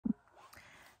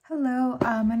Hello,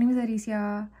 my name is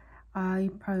Alicia.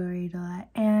 You probably already know that.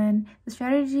 And the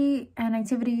strategy and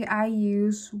activity I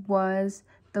used was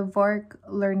the VARC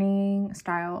learning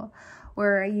style,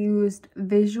 where I used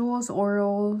visuals,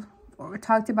 oral, or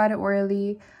talked about it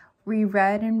orally,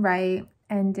 reread and write,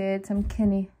 and did some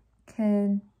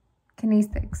kinesics.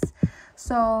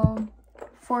 So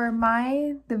for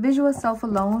the visual self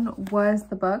alone was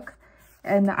the book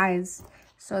and the eyes,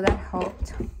 so that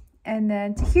helped. And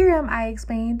then to hear him, I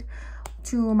explained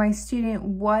to my student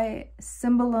what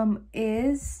symbolism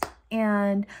is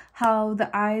and how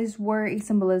the eyes were a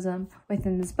symbolism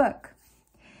within this book.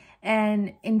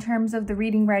 And in terms of the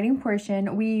reading writing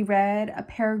portion, we read a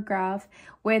paragraph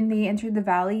when they entered the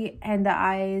valley and the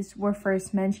eyes were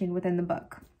first mentioned within the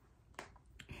book.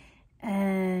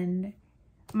 And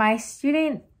my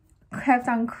student kept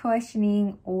on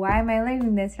questioning, why am I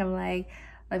learning this? And I'm like,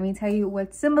 let me tell you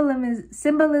what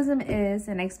symbolism is,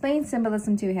 and I explained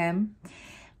symbolism to him.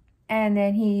 And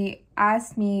then he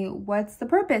asked me, what's the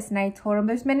purpose? And I told him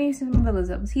there's many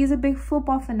symbolisms. He's a big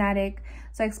football fanatic,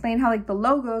 so I explained how like the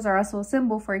logos are also a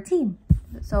symbol for a team.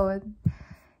 So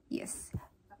yes.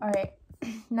 All right.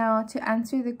 Now to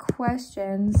answer the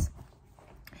questions,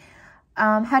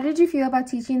 how did you feel about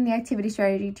teaching the activity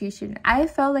strategy to your student? I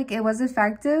felt like it was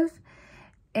effective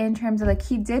in terms of like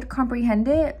he did comprehend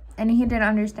it and he did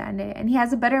understand it, and he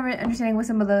has a better understanding what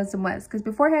symbolism was, because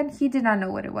beforehand he did not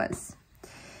know what it was.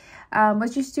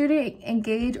 Was your student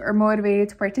engaged or motivated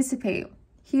to participate?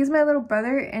 He's my little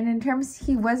brother, and in terms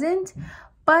he wasn't,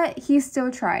 but he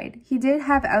still tried. He did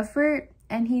have effort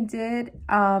and he did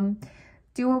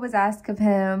do what was asked of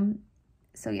him.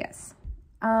 So yes.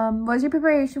 Was your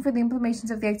preparation for the implementations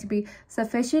of the activity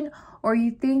sufficient, or you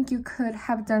think you could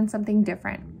have done something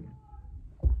different?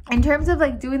 In terms of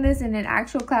like doing this in an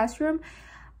actual classroom,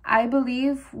 I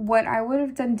believe what I would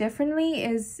have done differently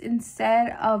is,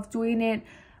 instead of doing it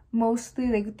mostly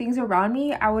like things around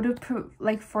me, I would have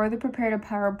further prepared a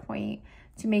PowerPoint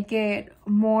to make it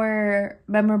more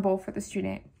memorable for the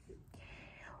student.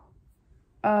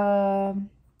 About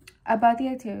the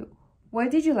activity,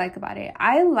 what did you like about it?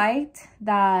 I liked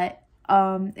that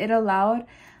it allowed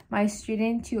my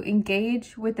student to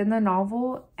engage within the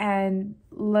novel and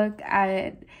look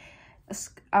at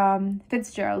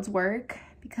Fitzgerald's work,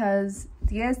 because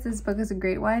yes, this book is a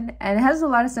great one and it has a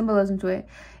lot of symbolism to it.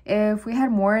 If we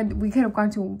had more, we could have gone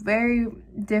to very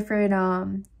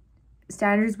different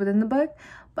standards within the book,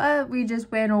 but we just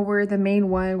went over the main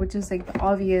one, which is like the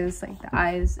obvious, like the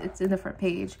eyes. It's in the front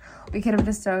page. We could have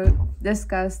just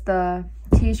discussed the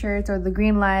t-shirts or the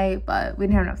green light, but we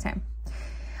didn't have enough time.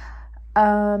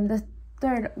 The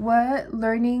third, what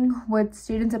learning would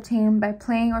students obtain by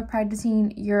playing or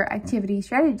practicing your activity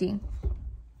strategy?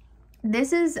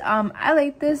 This is I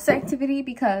like this activity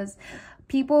because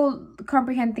people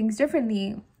comprehend things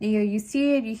differently. You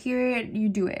see it, you hear it, you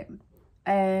do it,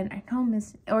 and I don't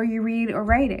miss, or you read or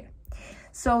write it.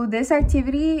 So this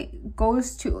activity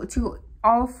goes to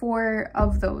all four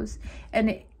of those, and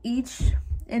it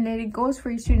goes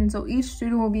for each student. So each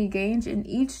student will be engaged, and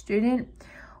each student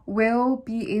will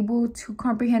be able to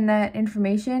comprehend that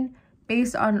information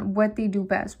based on what they do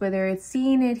best, whether it's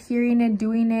seeing it, hearing it,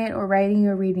 doing it, or writing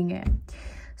or reading it.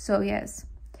 So yes.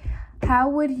 How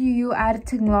would you add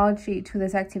technology to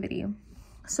this activity?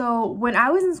 So when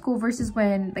I was in school versus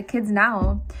when the kids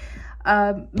now,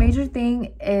 major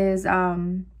thing is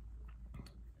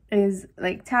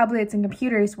like tablets and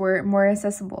computers were more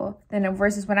accessible than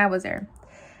versus when I was there.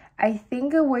 I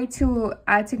think a way to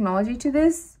add technology to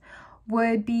this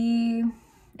would be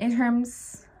in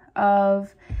terms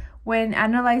of when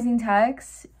analyzing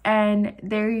text and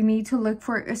there you need to look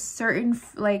for a certain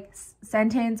like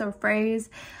sentence or phrase.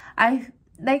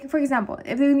 For example,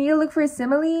 if they need to look for a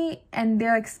simile and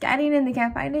they're like scanning and they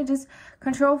can't find it, just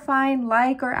control find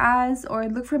like or as, or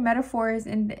look for metaphors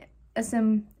in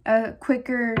a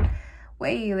quicker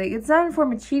way. Like, it's not a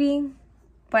form of cheating,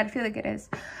 but I feel like it is.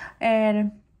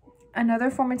 And another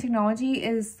form of technology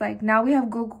is like, now we have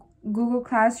Google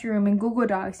Classroom and Google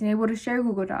Docs, and able to share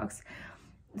Google Docs.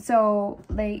 So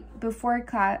like before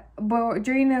class, but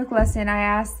during the lesson,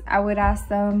 I would ask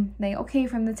them like, okay,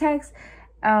 from the text,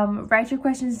 write your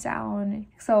questions down,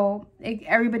 so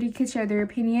everybody could share their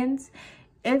opinions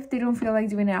if they don't feel like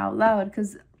doing it out loud,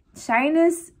 because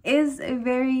shyness is a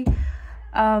very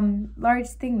large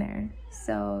thing there.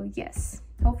 So yes,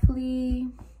 hopefully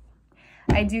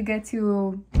I do get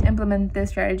to implement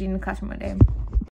this strategy in the classroom one day.